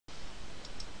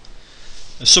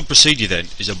A sub-procedure then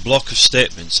is a block of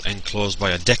statements enclosed by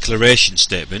a declaration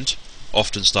statement,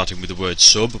 often starting with the word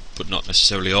sub, but not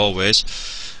necessarily always,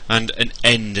 and an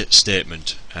end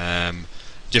statement.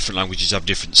 Different languages have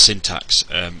different syntax.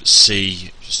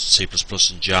 C, C++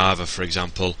 and Java, for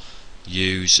example,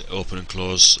 use open and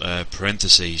close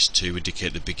parentheses to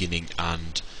indicate the beginning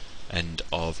and end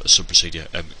of a sub-procedure,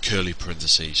 curly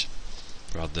parentheses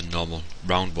rather than normal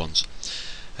round ones.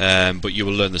 But you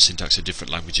will learn the syntax of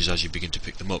different languages as you begin to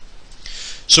pick them up.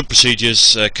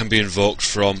 Sub-procedures can be invoked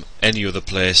from any other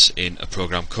place in a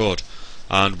program code,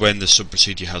 and when the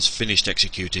sub-procedure has finished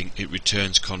executing, it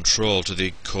returns control to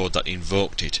the code that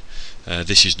invoked it.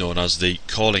 This is known as the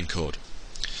calling code.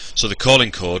 So the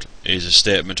calling code is a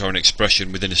statement or an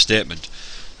expression within a statement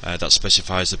that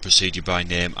specifies the procedure by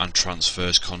name and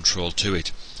transfers control to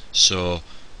it. So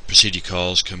procedure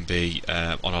calls can be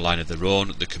on a line of their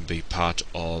own, they can be part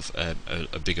of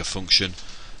a bigger function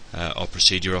or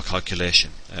procedure or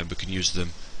calculation. We can use them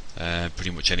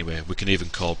pretty much anywhere. We can even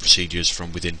call procedures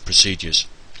from within procedures.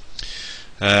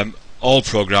 All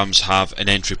programs have an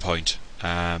entry point,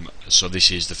 so this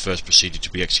is the first procedure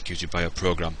to be executed by a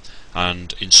program,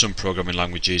 and in some programming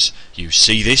languages you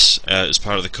see this as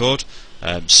part of the code.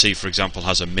 C, for example,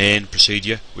 has a main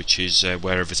procedure, which is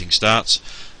where everything starts.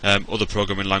 Other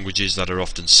programming languages that are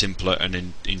often simpler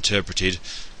and interpreted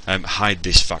hide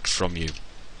this fact from you.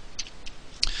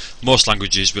 Most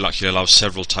languages will actually allow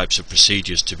several types of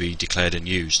procedures to be declared and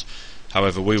used.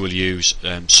 However, we will use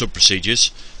sub-procedures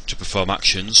to perform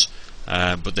actions,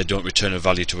 but they don't return a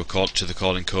value to the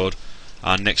calling code.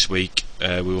 And next week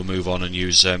we will move on and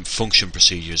use function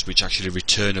procedures, which actually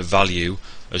return a value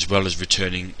as well as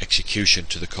returning execution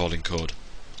to the calling code.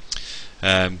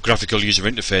 Graphical user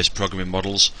interface programming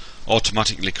models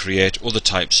automatically create other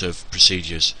types of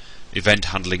procedures. Event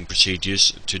handling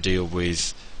procedures to deal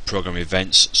with program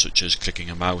events such as clicking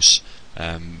a mouse,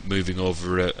 moving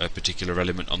over a particular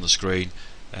element on the screen,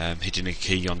 hitting a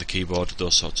key on the keyboard,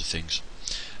 those sorts of things.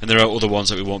 And there are other ones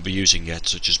that we won't be using yet,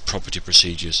 such as property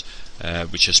procedures,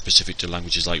 which are specific to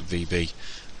languages like VB,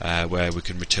 where we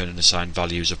can return and assign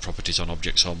values of properties on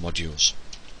objects or modules.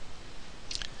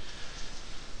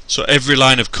 So every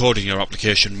line of code in your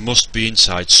application must be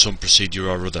inside some procedure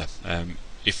or other.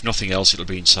 If nothing else, it'll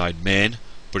be inside main,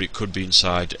 but it could be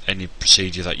inside any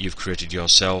procedure that you've created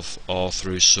yourself, or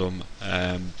through some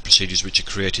procedures which are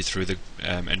created through the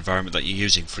environment that you're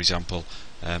using. For example,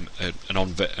 a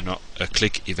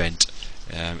click event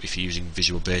if you're using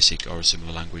Visual Basic or a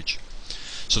similar language.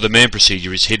 So the main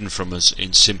procedure is hidden from us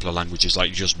in simpler languages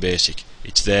like just Basic.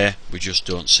 It's there, we just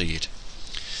don't see it.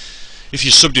 If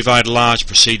you subdivide large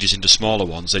procedures into smaller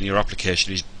ones, then your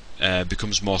application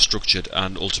becomes more structured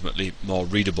and ultimately more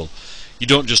readable. You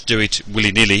don't just do it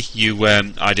willy-nilly, you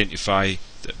identify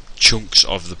the chunks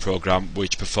of the program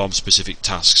which perform specific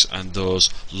tasks, and those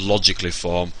logically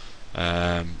form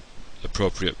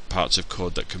appropriate parts of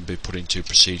code that can be put into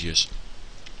procedures.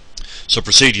 So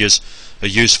procedures are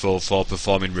useful for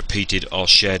performing repeated or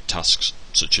shared tasks,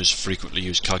 such as frequently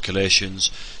used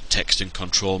calculations, text and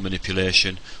control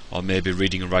manipulation, or maybe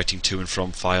reading and writing to and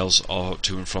from files or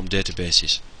to and from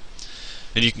databases.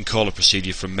 And you can call a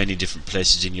procedure from many different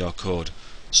places in your code,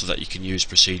 so that you can use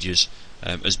procedures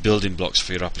as building blocks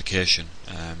for your application.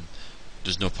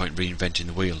 There's no point reinventing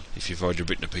the wheel. If you've already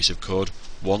written a piece of code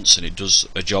once and it does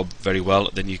a job very well,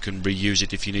 then you can reuse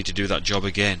it if you need to do that job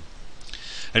again.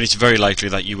 And it's very likely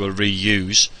that you will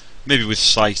reuse, maybe with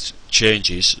slight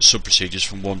changes, sub-procedures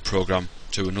from one program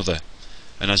to another.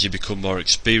 And as you become more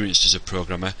experienced as a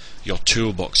programmer, your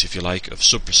toolbox, if you like, of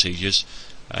sub-procedures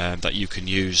that you can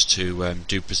use to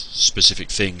do specific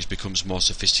things becomes more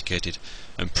sophisticated,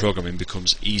 and programming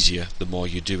becomes easier the more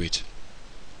you do it.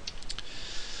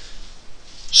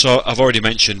 So I've already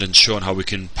mentioned and shown how we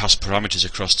can pass parameters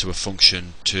across to a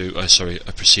function, to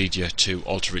a procedure, to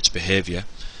alter its behaviour,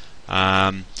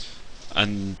 and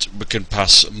we can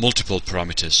pass multiple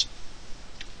parameters.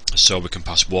 So we can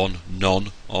pass one,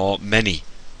 none, or many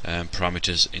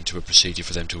parameters into a procedure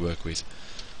for them to work with.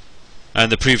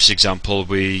 And the previous example,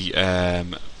 we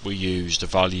used a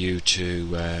value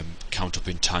to count up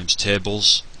in times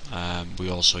tables. We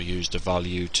also used a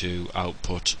value to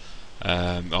output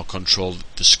or control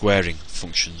the squaring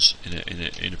functions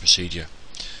in a procedure.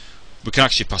 We can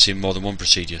actually pass in more than one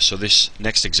procedure. So this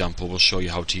next example will show you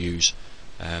how to use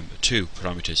two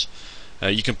parameters.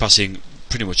 You can pass in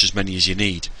pretty much as many as you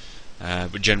need.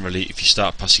 But generally, if you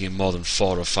start passing in more than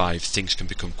 4 or 5, things can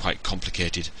become quite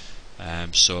complicated.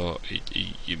 So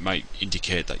it might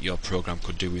indicate that your program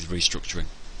could do with restructuring.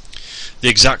 The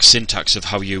exact syntax of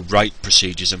how you write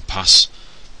procedures and pass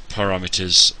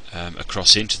parameters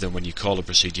across into them when you call a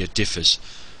procedure differs.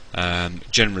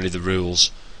 Generally the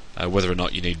rules, whether or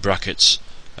not you need brackets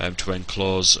to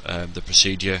enclose the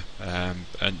procedure, and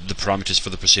the parameters for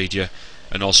the procedure,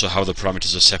 and also how the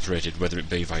parameters are separated, whether it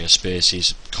be via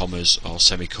spaces, commas or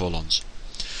semicolons.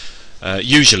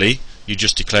 Usually you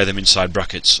just declare them inside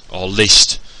brackets or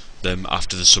list them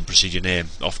after the sub-procedure name,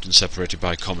 often separated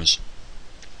by commas.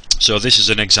 So this is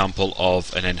an example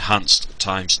of an enhanced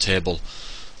times table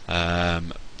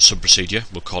sub-procedure.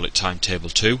 We'll call it timetable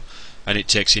 2, and it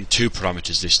takes in 2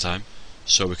 parameters this time.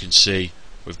 So we can see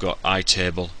we've got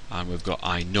iTable and we've got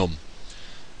inum.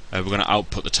 We're going to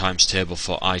output the times table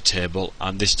for iTable,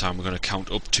 and this time we're going to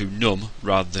count up to num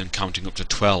rather than counting up to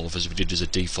 12 as we did as a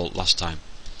default last time.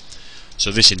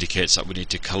 So this indicates that we need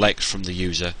to collect from the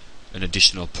user an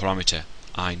additional parameter,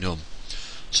 inum.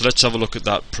 So let's have a look at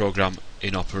that program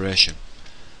in operation.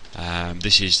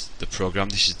 This is the program,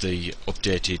 this is the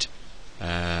updated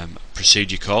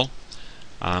procedure call,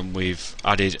 and we've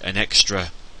added an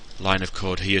extra line of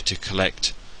code here to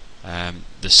collect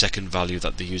the second value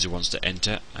that the user wants to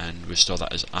enter, and we store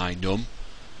that as inum.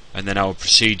 And then our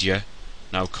procedure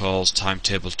now calls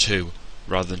timetable 2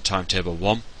 rather than timetable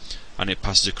 1, and it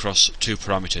passes across 2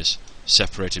 parameters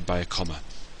separated by a comma.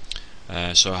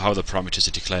 So how the parameters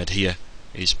are declared here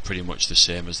is pretty much the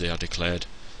same as they are declared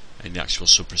in the actual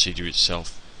sub-procedure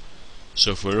itself.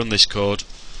 So if we run this code,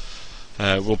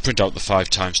 we'll print out the 5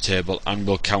 times table and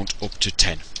we'll count up to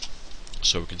 10.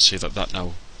 So we can see that that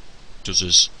now does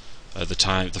us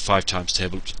the 5 times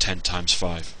table up to 10 times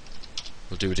 5.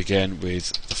 We'll do it again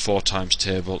with the 4 times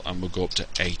table and we'll go up to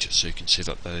 8, so you can see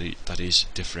that that is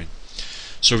differing.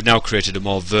 So we've now created a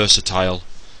more versatile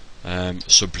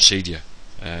sub-procedure.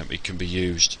 It can be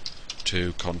used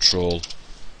to control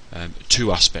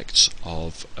 2 aspects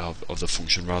of the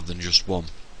function rather than just one.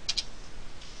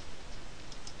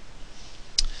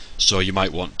 So you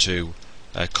might want to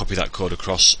copy that code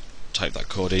across, type that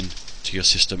code in to your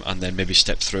system, and then maybe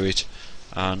step through it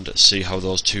and see how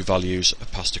those 2 values are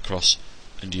passed across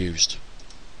and used.